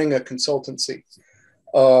 We're running a consultancy.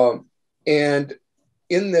 And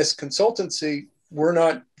in this consultancy, we're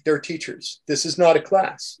not their teachers. This is not a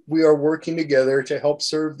class. We are working together to help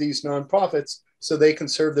serve these nonprofits so they can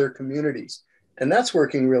serve their communities. And that's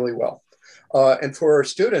working really well. And for our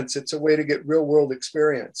students, it's a way to get real world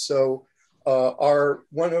experience. So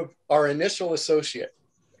one of our initial associate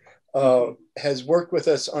has worked with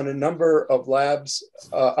us on a number of labs,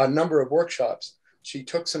 a number of workshops. She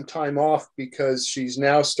took some time off because she's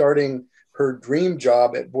now starting her dream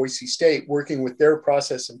job at Boise State, working with their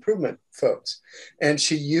process improvement folks. And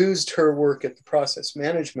she used her work at the process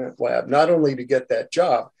management lab, not only to get that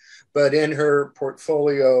job, but in her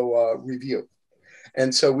portfolio review.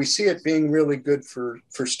 And so we see it being really good for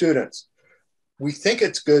students. We think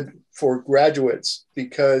it's good for graduates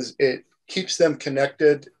because it keeps them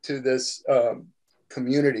connected to this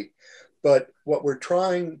community. But what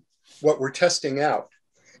we're testing out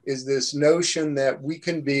is this notion that we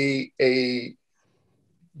can be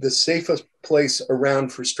the safest place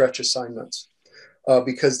around for stretch assignments.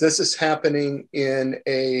 Because this is happening in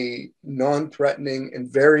a non-threatening and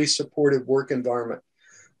very supportive work environment.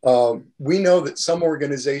 We know that some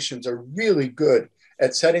organizations are really good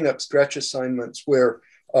at setting up stretch assignments where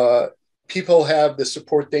people have the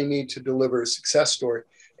support they need to deliver a success story.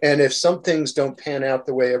 And if some things don't pan out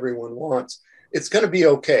the way everyone wants, it's going to be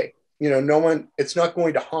okay. You know, it's not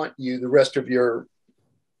going to haunt you the rest of your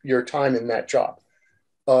time in that job.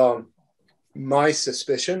 My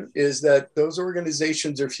suspicion is that those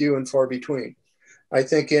organizations are few and far between. I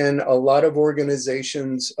think in a lot of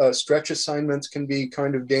organizations, stretch assignments can be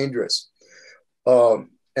kind of dangerous. And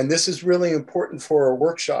this is really important for our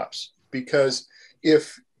workshops, because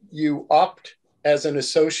if you opt as an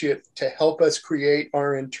associate to help us create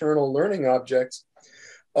our internal learning objects,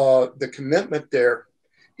 the commitment there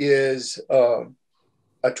is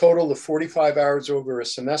a total of 45 hours over a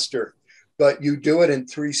semester, but you do it in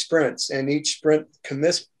 3 sprints, and each sprint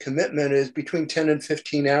commitment is between 10 and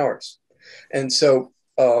 15 hours. And so,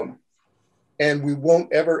 and we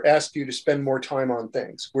won't ever ask you to spend more time on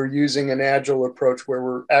things. We're using an agile approach where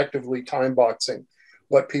we're actively time boxing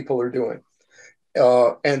what people are doing.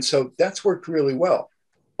 And so that's worked really well.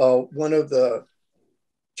 One of the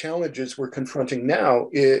challenges we're confronting now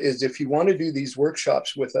is if you want to do these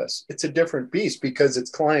workshops with us, it's a different beast because it's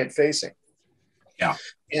client facing. Yeah.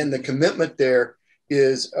 And the commitment there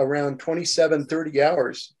is around 27, 30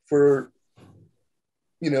 hours for,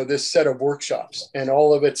 you know, this set of workshops and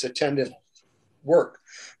all of its attendant work.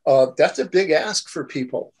 That's a big ask for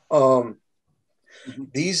people.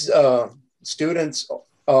 These students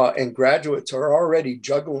and graduates are already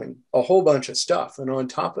juggling a whole bunch of stuff. And on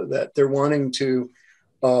top of that, they're wanting to,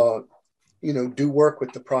 you know, do work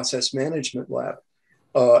with the process management lab.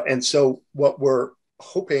 And so what we're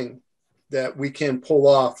hoping that we can pull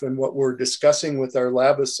off, and what we're discussing with our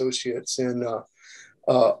lab associates in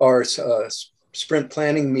our sprint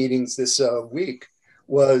planning meetings this week,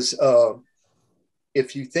 was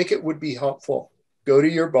if you think it would be helpful, go to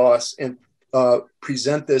your boss and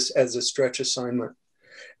present this as a stretch assignment.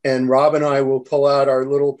 And Rob and I will pull out our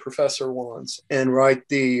little professor wands and write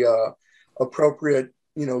the appropriate,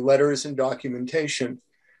 you know, letters and documentation.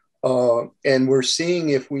 And we're seeing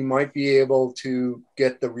if we might be able to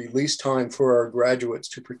get the release time for our graduates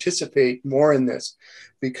to participate more in this,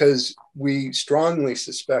 because we strongly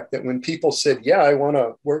suspect that when people said, yeah, I want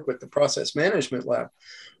to work with the process management lab,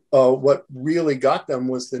 what really got them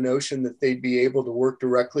was the notion that they'd be able to work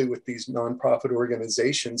directly with these nonprofit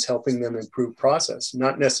organizations, helping them improve process,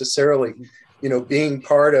 not necessarily, you know, being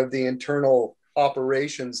part of the internal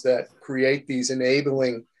operations that create these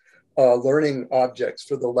enabling learning objects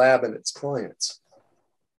for the lab and its clients.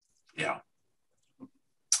 Yeah.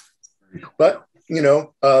 But, you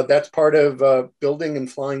know, that's part of building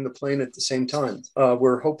and flying the plane at the same time.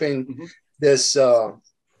 We're hoping this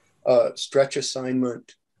stretch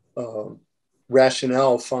assignment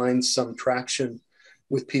rationale finds some traction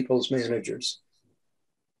with people's managers.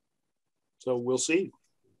 So we'll see.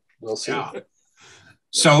 We'll see. Yeah.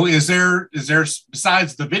 So is there,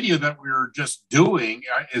 besides the video that we're just doing,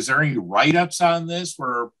 is there any write-ups on this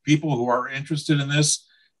where people who are interested in this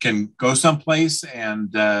can go someplace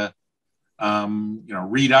and, you know,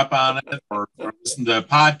 read up on it or listen to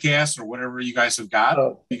podcasts or whatever you guys have got?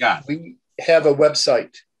 We have a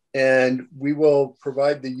website, and we will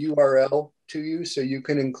provide the URL to you so you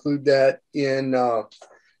can include that in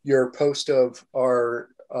your post of our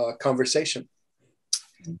conversation.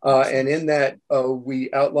 And in that,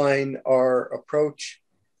 we outline our approach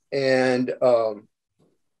and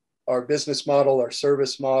our business model, our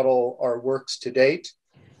service model, our works to date.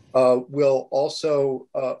 We'll also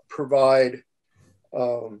provide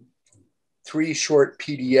 3 short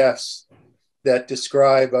PDFs that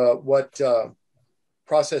describe what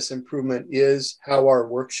process improvement is, how our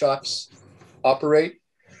workshops operate,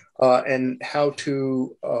 and how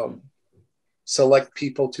to select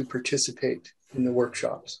people to participate in the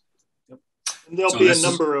workshops. And there'll be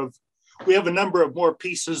we have a number of more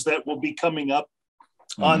pieces that will be coming up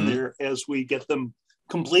on there as we get them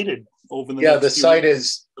completed over the next the few site weeks.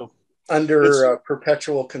 is under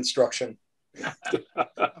perpetual construction.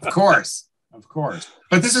 Of course.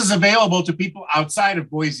 But this is available to people outside of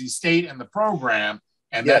Boise State and the program.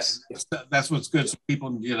 And that's what's good. So people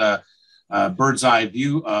can get a bird's eye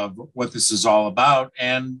view of what this is all about.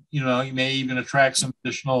 And, you know, you may even attract some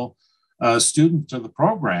additional students to the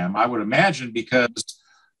program, I would imagine, because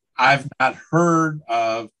I've not heard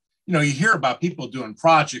of, you know, you hear about people doing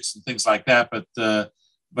projects and things like that, but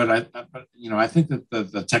you know, I think that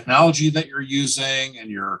the technology that you're using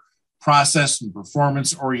and your process and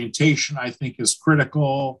performance orientation, I think, is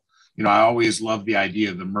critical. You know, I always love the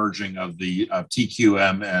idea of the merging of the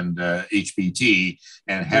TQM and HBT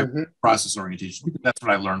and have process orientation, because that's what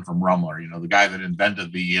I learned from Rumler, you know, the guy that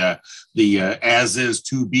invented the as is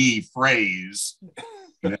to be phrase,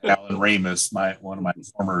 you know, Alan Ramus, one of my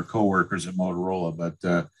former coworkers at Motorola.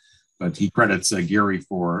 but he credits Gary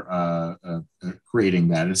for creating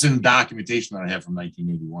that. It's in documentation that I have from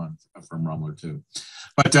 1981 from Rummler too.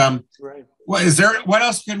 But right. What is there? What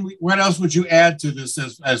else would you add to this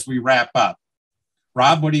as we wrap up?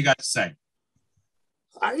 Rob, what do you got to say?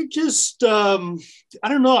 I just, I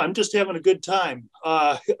don't know. I'm just having a good time.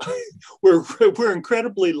 We're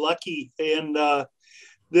incredibly lucky, and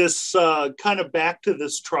this kind of back to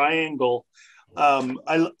this triangle.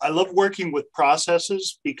 I love working with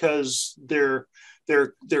processes because they're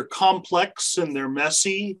complex and they're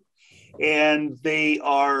messy, and they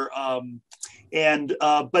are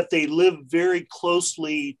but they live very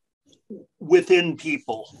closely within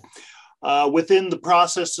people. Within the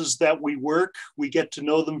processes that we work, we get to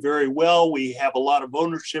know them very well. We have a lot of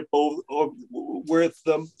ownership with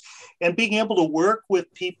them, and being able to work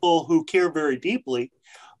with people who care very deeply,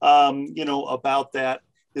 about that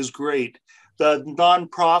is great. The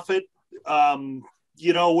nonprofit,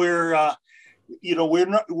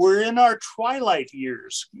 we're in our twilight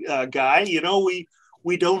years, Guy.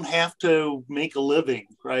 We don't have to make a living,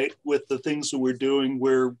 right, with the things that we're doing.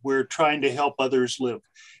 We're trying to help others live.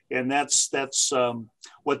 And that's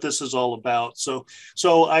what this is all about. So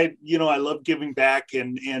I love giving back,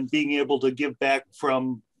 and being able to give back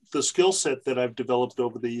from the skill set that I've developed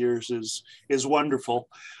over the years is wonderful.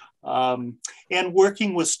 And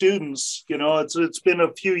working with students, it's been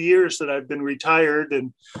a few years that I've been retired,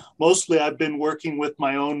 and mostly I've been working with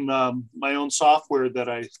my own software that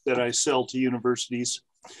I sell to universities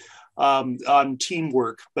on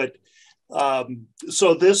teamwork. But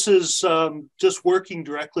so this is just working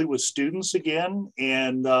directly with students again,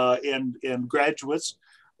 and graduates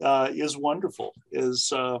is wonderful.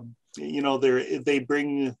 They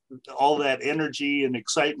bring all that energy and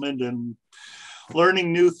excitement and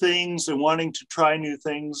learning new things and wanting to try new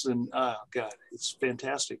things, and God, it's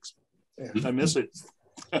fantastic. I miss it.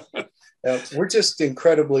 We're just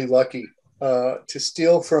incredibly lucky to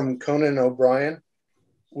steal from Conan O'Brien.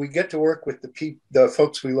 We get to work with the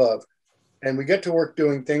folks we love. And we get to work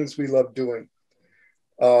doing things we love doing.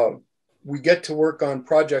 We get to work on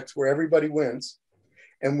projects where everybody wins,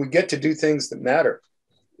 and we get to do things that matter.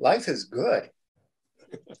 Life is good.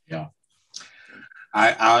 Yeah.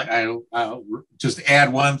 I'll just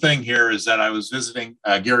add one thing here is that I was visiting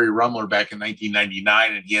Gary Rummler back in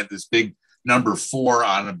 1999, and he had this big number 4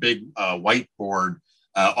 on a big whiteboard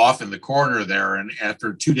off in the corner there. And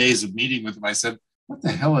after 2 days of meeting with him, I said, "What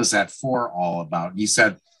the hell is that 4 all about?" And he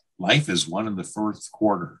said, "Life is won in the fourth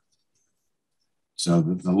quarter." So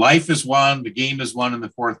the life is won, the game is won in the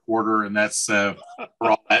fourth quarter, and that's for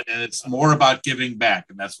all that. And it's more about giving back,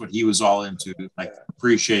 and that's what he was all into. I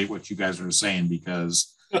appreciate what you guys are saying,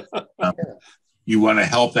 because you want to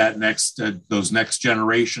help that those next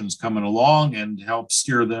generations coming along and help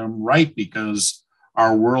steer them right, because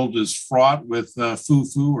our world is fraught with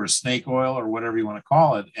foo-foo or snake oil or whatever you want to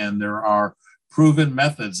call it, and there are proven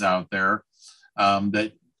methods out there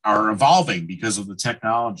that are evolving because of the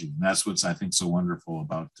technology. And that's what's, I think, so wonderful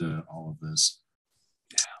about all of this.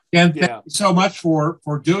 And thank you so much for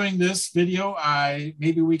doing this video.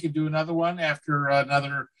 Maybe we could do another one after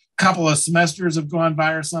another couple of semesters have gone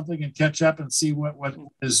by or something, and catch up and see what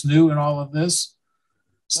is new in all of this.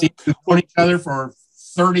 Steve, we've known each other for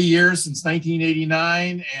 30 years, since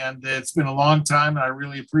 1989, and it's been a long time. And I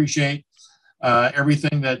really appreciate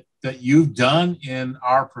everything that you've done in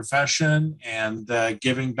our profession, and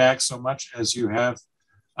giving back so much as you have,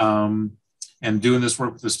 and doing this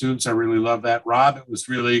work with the students. I really love that. Rob, it was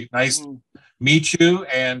really nice to meet you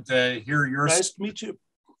and hear your nice to meet you.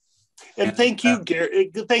 And thank you,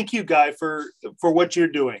 Gary. Thank you, Guy, for what you're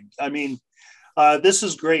doing. I mean, this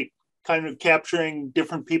is great, kind of capturing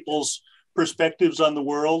different people's perspectives on the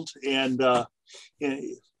world, and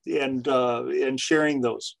sharing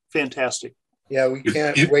those. Fantastic. Yeah, we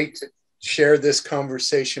can't wait to share this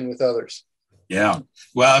conversation with others. Yeah.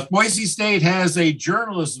 Well, if Boise State has a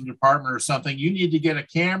journalism department or something, you need to get a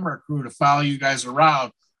camera crew to follow you guys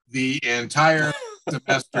around the entire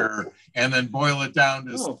semester, and then boil it down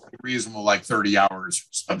to something reasonable, like 30 hours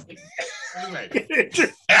or something. Anyway.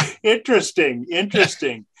 Interesting.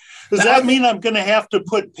 Does that mean I'm going to have to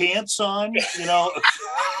put pants on,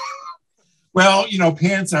 Well,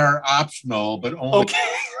 pants are optional, but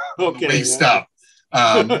only stuff,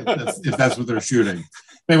 if that's what they're shooting.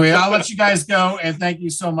 Anyway, I'll let you guys go, and thank you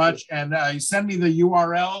so much. And you send me the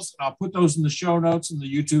URLs. I'll put those in the show notes in the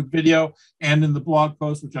YouTube video and in the blog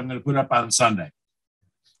post, which I'm going to put up on Sunday.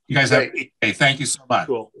 You guys have a great day. Thank you so much.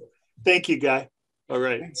 Cool. Thank you, Guy. All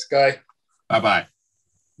right. Thanks, Guy. Bye-bye.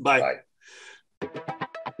 Bye. Bye.